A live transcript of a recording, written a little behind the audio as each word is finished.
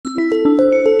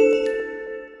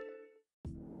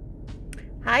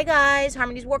Hi guys,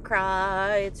 Harmony's War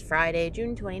Cry. It's Friday,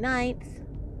 June 29th,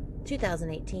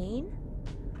 2018.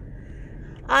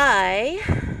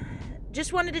 I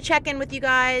just wanted to check in with you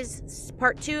guys.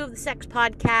 Part 2 of the sex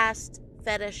podcast,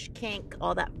 fetish, kink,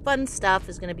 all that fun stuff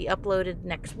is going to be uploaded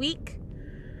next week.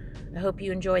 I hope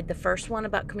you enjoyed the first one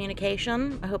about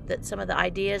communication. I hope that some of the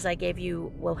ideas I gave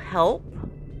you will help.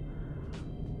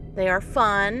 They are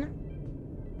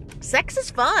fun. Sex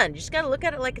is fun. You just got to look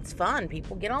at it like it's fun.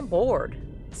 People, get on board.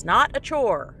 It's not a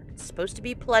chore. It's supposed to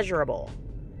be pleasurable.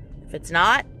 If it's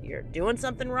not, you're doing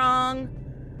something wrong,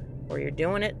 or you're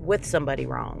doing it with somebody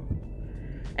wrong.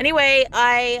 Anyway,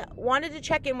 I wanted to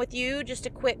check in with you. Just a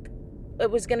quick,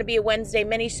 it was going to be a Wednesday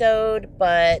mini-sode,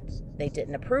 but they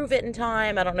didn't approve it in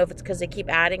time. I don't know if it's because they keep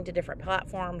adding to different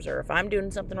platforms or if I'm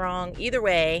doing something wrong. Either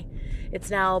way, it's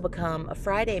now become a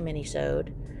Friday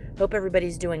mini-sode. Hope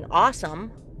everybody's doing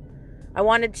awesome. I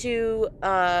wanted to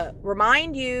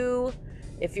remind you,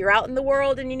 if you're out in the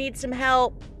world and you need some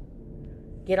help,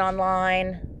 get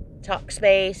online,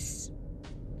 Talkspace,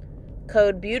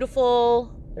 code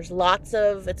BEAUTIFUL. There's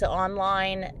it's an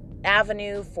online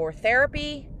avenue for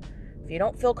therapy. If you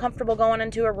don't feel comfortable going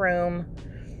into a room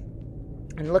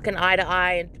and looking eye to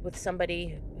eye with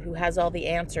somebody who has all the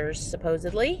answers,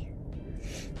 supposedly,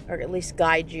 or at least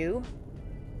guide you,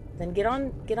 then get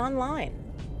online.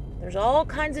 There's all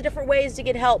kinds of different ways to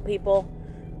get help, people.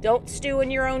 Don't stew in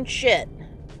your own shit.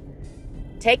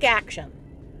 Take action.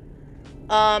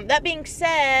 That being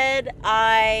said,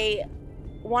 I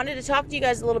wanted to talk to you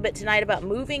guys a little bit tonight about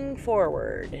moving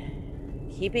forward.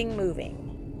 Keeping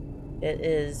moving. It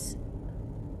is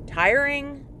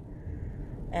tiring,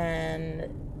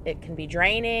 and it can be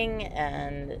draining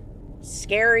and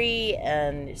scary,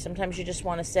 and sometimes you just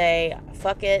want to say,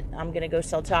 fuck it, I'm going to go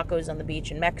sell tacos on the beach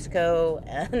in Mexico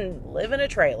and live in a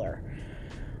trailer.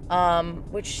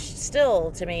 Which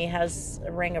still, to me, has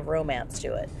a ring of romance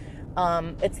to it.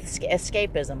 It's the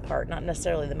escapism part, not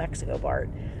necessarily the Mexico part.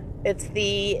 It's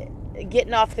the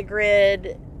getting off the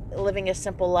grid, living a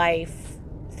simple life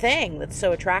thing that's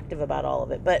so attractive about all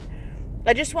of it. But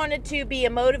I just wanted to be a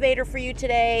motivator for you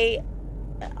today.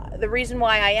 The reason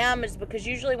why I am is because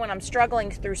usually when I'm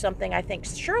struggling through something, I think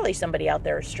surely somebody out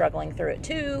there is struggling through it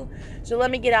too. So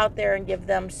let me get out there and give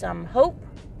them some hope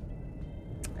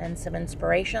and some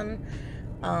inspiration.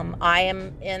 I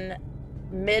am in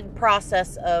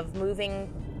mid-process of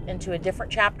moving into a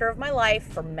different chapter of my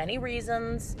life for many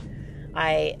reasons.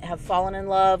 I have fallen in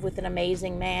love with an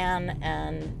amazing man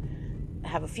and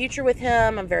have a future with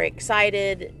him. I'm very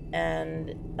excited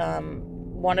and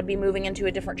want to be moving into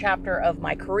a different chapter of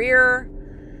my career.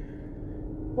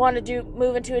 Want to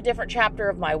move into a different chapter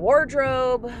of my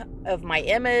wardrobe, of my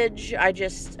image.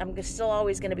 I'm still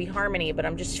always going to be Harmony, but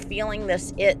I'm just feeling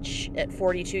this itch at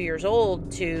 42 years old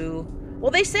to,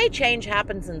 well, they say change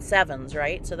happens in sevens,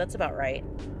 right? So that's about right.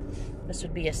 This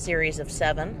would be a series of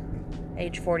 7,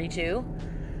 age 42.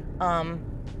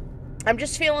 I'm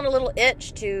just feeling a little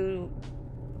itch to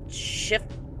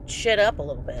shift shit up a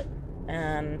little bit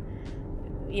and,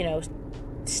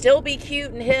 still be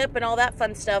cute and hip and all that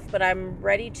fun stuff, but I'm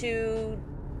ready to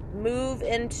move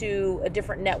into a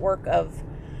different network of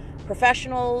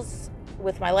professionals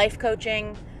with my life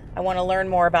coaching. I want to learn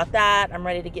more about that. I'm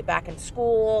ready to get back in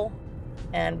school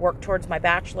and work towards my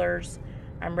bachelor's.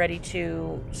 I'm ready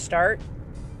to start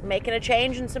making a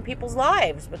change in some people's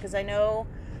lives because I know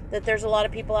that there's a lot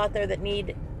of people out there that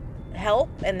need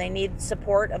help and they need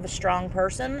support of a strong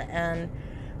person. And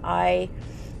I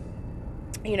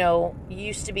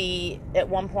used to be at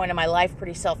one point in my life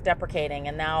pretty self-deprecating,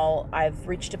 and now I've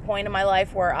reached a point in my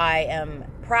life where I am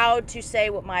proud to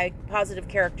say what my positive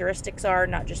characteristics are,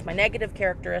 not just my negative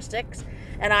characteristics.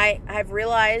 And I've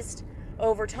realized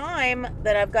over time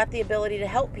that I've got the ability to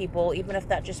help people, even if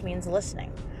that just means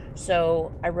listening.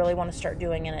 So I really want to start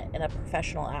doing it in a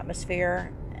professional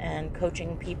atmosphere and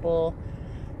coaching people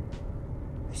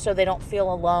so they don't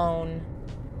feel alone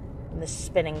in this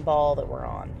spinning ball that we're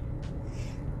on.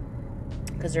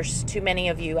 Because there's too many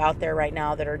of you out there right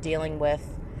now that are dealing with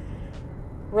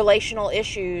relational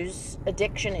issues,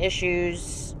 addiction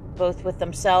issues, both with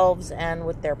themselves and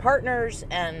with their partners.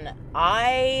 And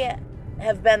I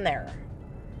have been there.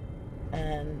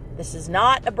 And this is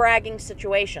not a bragging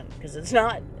situation, because it's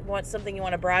not something you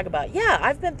want to brag about. Yeah,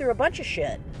 I've been through a bunch of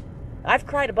shit. I've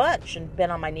cried a bunch and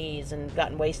been on my knees and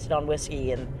gotten wasted on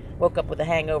whiskey and woke up with a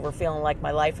hangover feeling like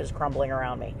my life is crumbling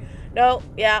around me. No,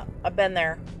 yeah, I've been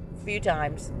there a few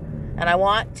times. And I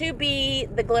want to be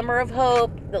the glimmer of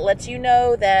hope that lets you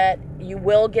know that you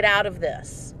will get out of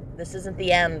this. This isn't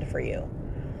the end for you.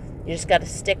 You just got to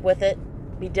stick with it,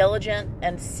 be diligent,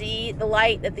 and see the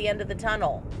light at the end of the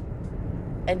tunnel.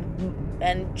 And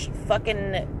and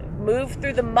fucking move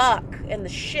through the muck and the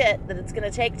shit that it's going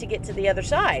to take to get to the other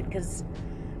side. Because,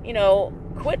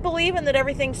 quit believing that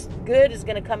everything's good is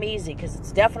going to come easy, because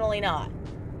it's definitely not.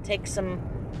 Take some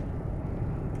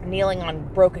kneeling on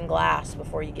broken glass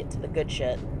before you get to the good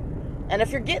shit. And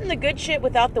if you're getting the good shit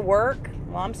without the work,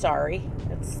 well, I'm sorry.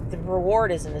 The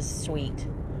reward isn't as sweet.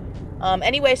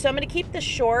 Anyway, so I'm going to keep this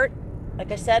short.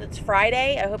 Like I said, it's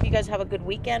Friday. I hope you guys have a good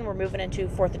weekend. We're moving into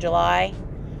 4th of July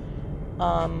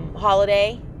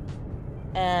holiday.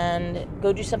 And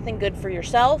go do something good for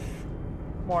yourself.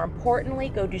 More importantly,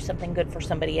 go do something good for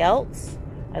somebody else.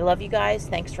 I love you guys.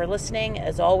 Thanks for listening.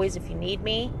 As always, if you need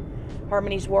me,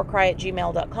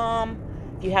 harmonieswarcry@gmail.com.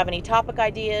 If you have any topic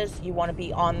ideas, you want to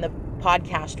be on the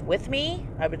podcast with me,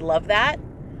 I would love that.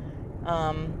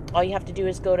 All you have to do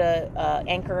is go to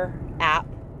Anchor app,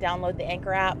 download the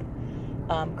Anchor app,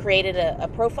 create a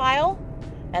profile,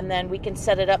 and then we can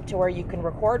set it up to where you can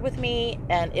record with me,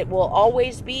 and it will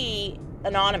always be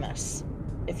anonymous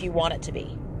if you want it to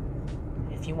be.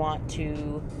 If you want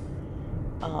to,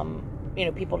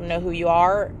 people to know who you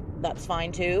are, that's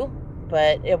fine too.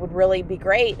 But it would really be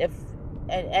great if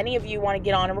any of you want to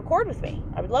get on and record with me.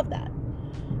 I would love that.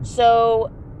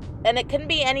 So, and it can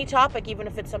be any topic, even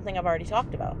if it's something I've already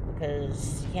talked about,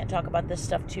 because you can't talk about this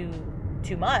stuff too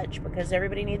much, because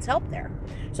everybody needs help there.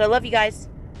 So I love you guys.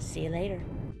 See you later.